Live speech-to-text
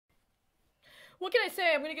What can I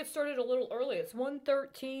say? I'm going to get started a little early. It's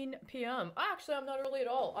 1:13 p.m. Actually, I'm not early at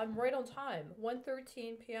all. I'm right on time.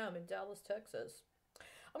 1:13 p.m. in Dallas, Texas.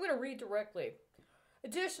 I'm going to read directly.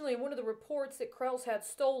 Additionally, one of the reports that Krause had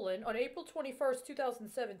stolen on April 21st,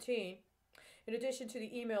 2017, in addition to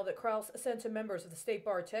the email that Krause sent to members of the State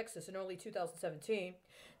Bar of Texas in early 2017,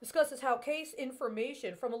 discusses how case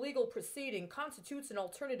information from a legal proceeding constitutes an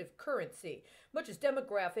alternative currency, much as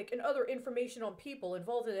demographic and other information on people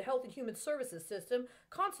involved in the health and human services system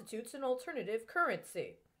constitutes an alternative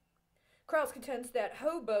currency. Krause contends that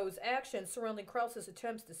Hobo's actions surrounding Krause's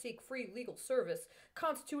attempts to seek free legal service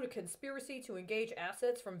constitute a conspiracy to engage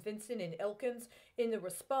assets from Vinson and Elkins in the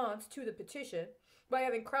response to the petition by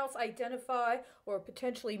having Krause identify or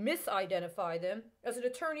potentially misidentify them as an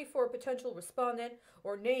attorney for a potential respondent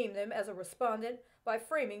or name them as a respondent by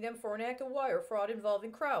framing them for an act of wire fraud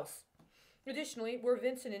involving Krause. Additionally, were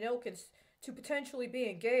Vinson and Elkins to potentially be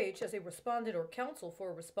engaged as a respondent or counsel for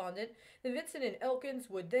a respondent, then Vinson and Elkins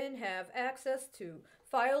would then have access to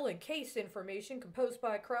file and case information composed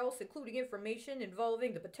by Krause, including information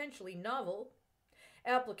involving the potentially novel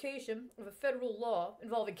application of a federal law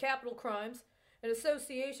involving capital crimes and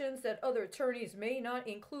associations that other attorneys may not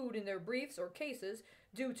include in their briefs or cases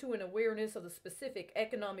due to an awareness of the specific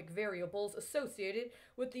economic variables associated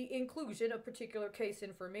with the inclusion of particular case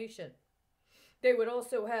information. They would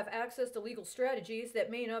also have access to legal strategies that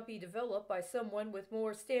may not be developed by someone with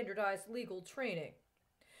more standardized legal training.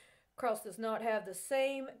 Krause does not have the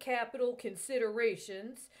same capital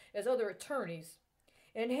considerations as other attorneys,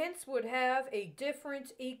 and hence would have a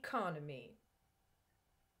different economy.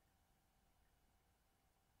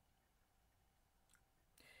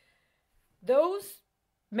 Those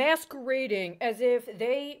masquerading as if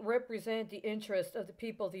they represent the interest of the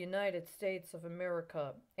people of the United States of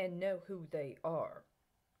America and know who they are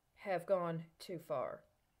have gone too far.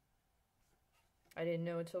 I didn't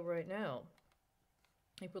know until right now.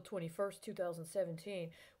 April 21st, 2017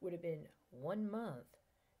 would have been 1 month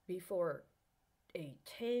before a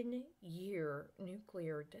 10-year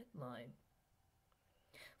nuclear deadline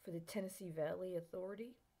for the Tennessee Valley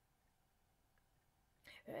Authority.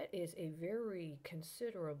 That is a very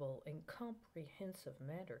considerable and comprehensive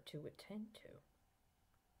matter to attend to.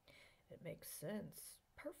 It makes sense.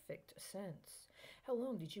 Perfect sense. How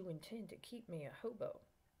long did you intend to keep me a hobo?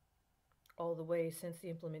 All the way since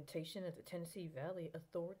the implementation of the Tennessee Valley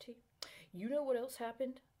Authority? You know what else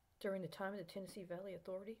happened during the time of the Tennessee Valley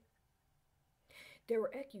Authority? There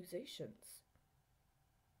were accusations.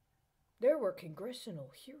 There were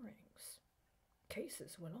congressional hearings.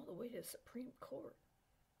 Cases went all the way to the Supreme Court.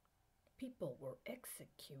 People were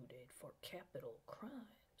executed for capital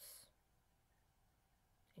crimes.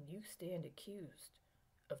 And you stand accused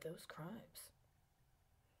of those crimes.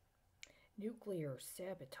 Nuclear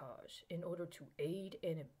sabotage in order to aid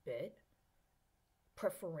and abet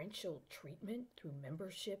preferential treatment through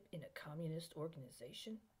membership in a communist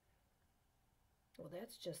organization? Well,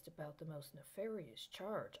 that's just about the most nefarious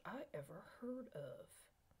charge I ever heard of.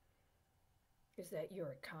 Is that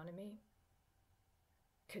your economy?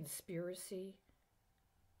 Conspiracy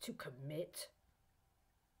to commit?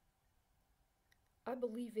 I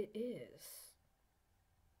believe it is.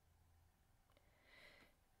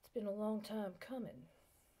 It's been a long time coming.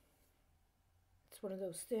 It's one of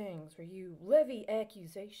those things where you levy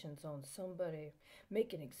accusations on somebody,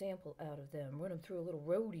 make an example out of them, run them through a little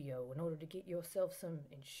rodeo in order to get yourself some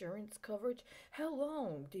insurance coverage. How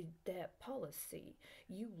long did that policy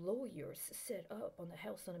you lawyers set up on the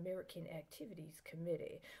House Un-American Activities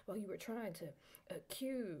Committee while you were trying to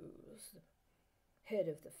accuse the head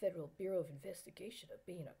of the Federal Bureau of Investigation of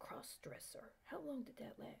being a cross-dresser? How long did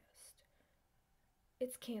that last?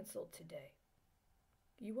 It's canceled today.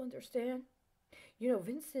 You understand? You know,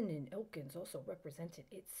 Vinson and Elkins also represented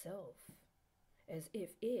itself as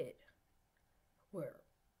if it were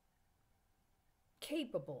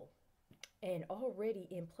capable and already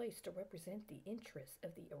in place to represent the interests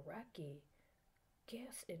of the Iraqi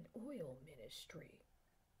gas and oil ministry.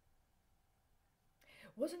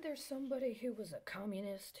 Wasn't there somebody who was a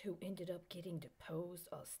communist who ended up getting deposed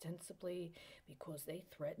ostensibly because they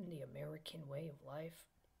threatened the American way of life?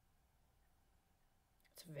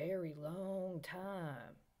 It's a very long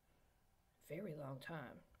time. Very long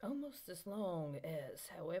time. Almost as long as,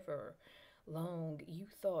 however long you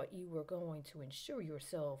thought you were going to insure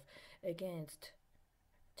yourself against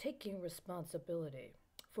taking responsibility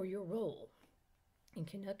for your role in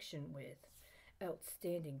connection with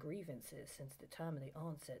outstanding grievances since the time of the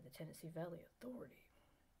onset of the Tennessee Valley Authority.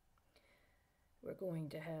 We're going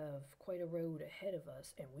to have quite a road ahead of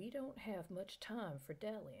us, and we don't have much time for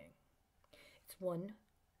dallying. It's one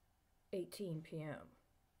 18 p.m.